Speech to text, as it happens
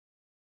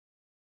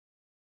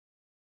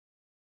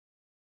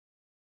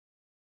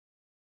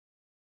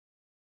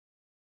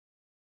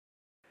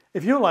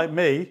If you're like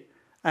me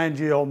and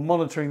you're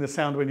monitoring the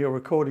sound when you're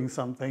recording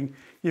something,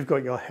 you've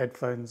got your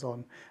headphones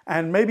on.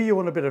 And maybe you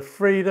want a bit of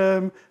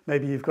freedom,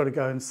 maybe you've got to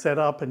go and set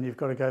up and you've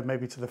got to go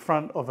maybe to the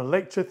front of a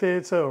lecture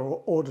theatre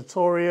or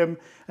auditorium,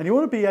 and you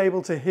want to be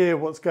able to hear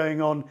what's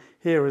going on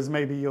here as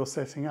maybe you're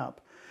setting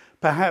up.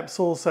 Perhaps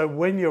also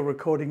when you're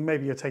recording,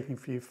 maybe you're taking a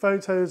few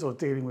photos or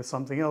dealing with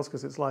something else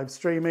because it's live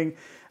streaming,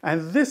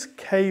 and this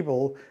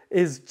cable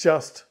is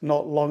just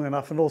not long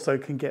enough and also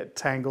can get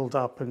tangled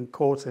up and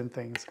caught in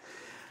things.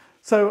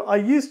 So I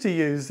used to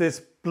use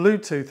this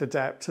Bluetooth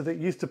adapter that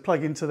used to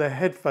plug into the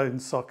headphone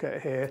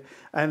socket here,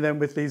 and then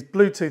with these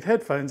Bluetooth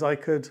headphones I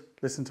could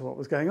listen to what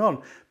was going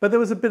on. But there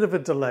was a bit of a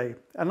delay,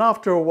 and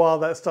after a while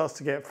that starts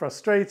to get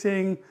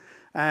frustrating,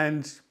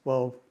 and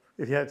well,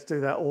 if you had to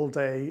do that all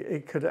day,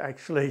 it could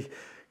actually,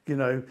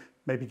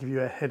 maybe give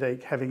you a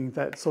headache having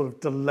that sort of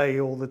delay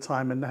all the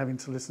time and having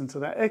to listen to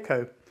that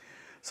echo.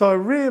 So I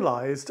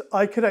realized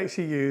I could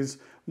actually use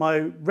my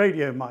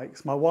radio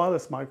mics, my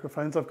wireless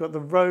microphones. I've got the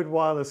Rode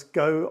Wireless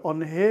Go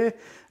on here,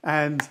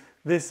 and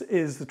this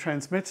is the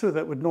transmitter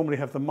that would normally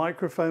have the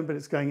microphone, but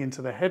it's going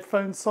into the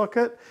headphone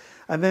socket.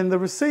 And then the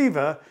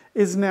receiver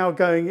is now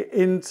going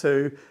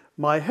into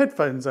my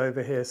headphones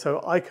over here,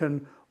 so I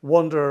can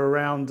wander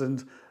around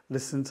and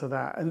listen to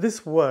that. And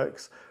this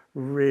works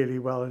really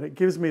well, and it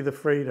gives me the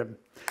freedom.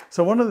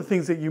 So one of the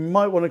things that you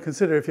might want to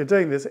consider if you're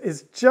doing this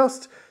is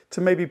just to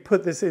maybe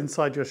put this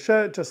inside your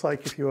shirt, just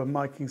like if you were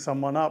miking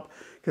someone up,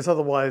 because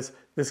otherwise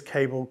this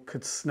cable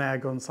could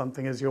snag on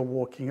something as you're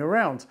walking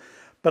around.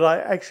 But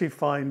I actually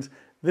find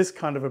this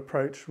kind of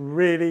approach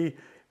really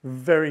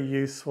very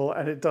useful,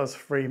 and it does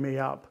free me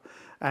up.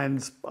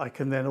 And I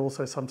can then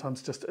also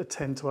sometimes just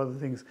attend to other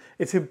things.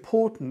 It's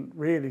important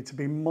really to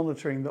be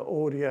monitoring the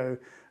audio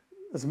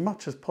as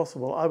much as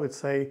possible, I would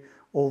say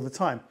all the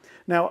time.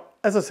 Now,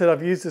 as I said,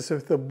 I've used this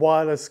with the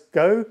Wireless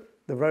Go,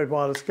 the Rode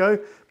Wireless Go,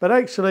 but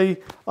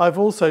actually I've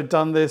also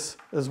done this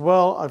as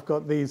well. I've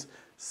got these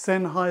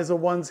Sennheiser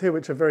ones here,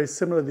 which are very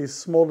similar, these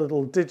small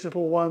little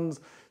digital ones.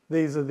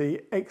 These are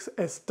the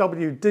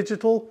XSW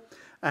Digital,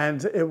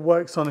 and it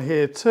works on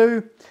here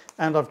too.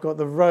 And I've got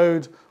the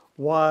Rode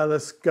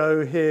Wireless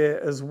Go here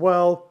as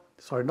well.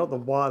 Sorry, not the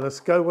Wireless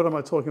Go, what am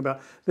I talking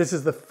about? This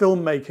is the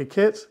Filmmaker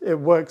kit, it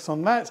works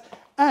on that.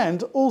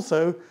 And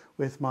also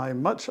with my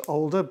much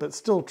older but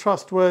still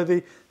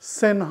trustworthy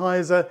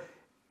Sennheiser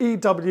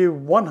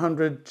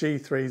EW100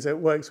 G3s. It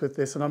works with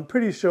this, and I'm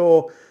pretty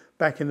sure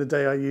back in the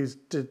day I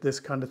did this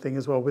kind of thing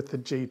as well with the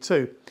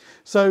G2.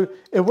 So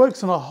it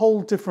works on a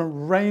whole different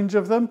range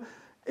of them.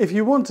 If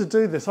you want to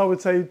do this, I would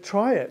say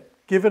try it,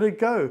 give it a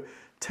go,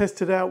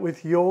 test it out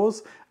with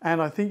yours, and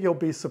I think you'll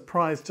be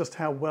surprised just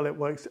how well it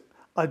works.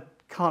 I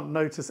can't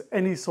notice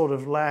any sort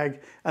of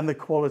lag, and the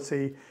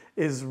quality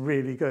is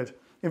really good.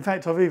 In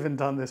fact, I've even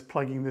done this,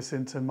 plugging this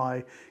into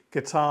my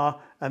guitar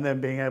and then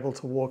being able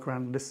to walk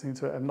around listening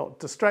to it and not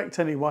distract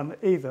anyone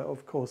either.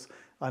 Of course,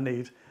 I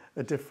need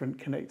a different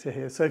connector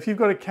here. So if you've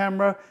got a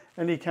camera,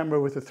 any camera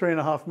with a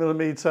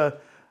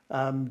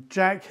 3.5mm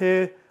jack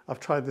here, I've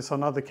tried this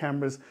on other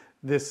cameras,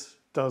 this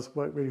does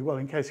work really well.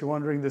 In case you're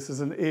wondering, this is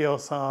an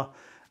EOS R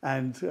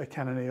and a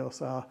Canon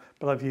EOS R,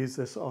 but I've used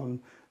this on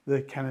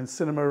the Canon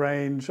Cinema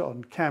range,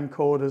 on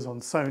camcorders,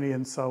 on Sony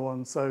and so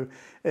on. So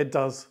it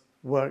does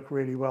work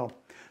really well.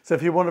 So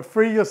if you want to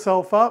free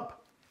yourself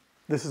up,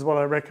 this is what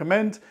I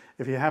recommend.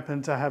 If you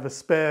happen to have a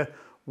spare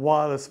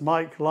wireless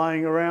mic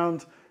lying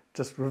around,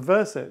 just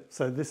reverse it.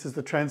 So this is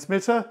the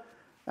transmitter,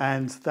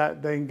 and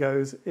that then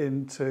goes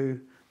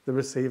into the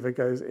receiver,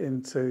 goes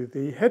into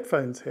the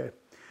headphones here.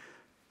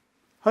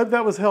 Hope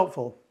that was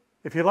helpful.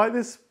 If you like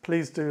this,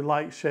 please do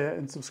like, share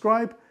and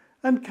subscribe,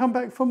 and come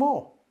back for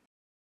more.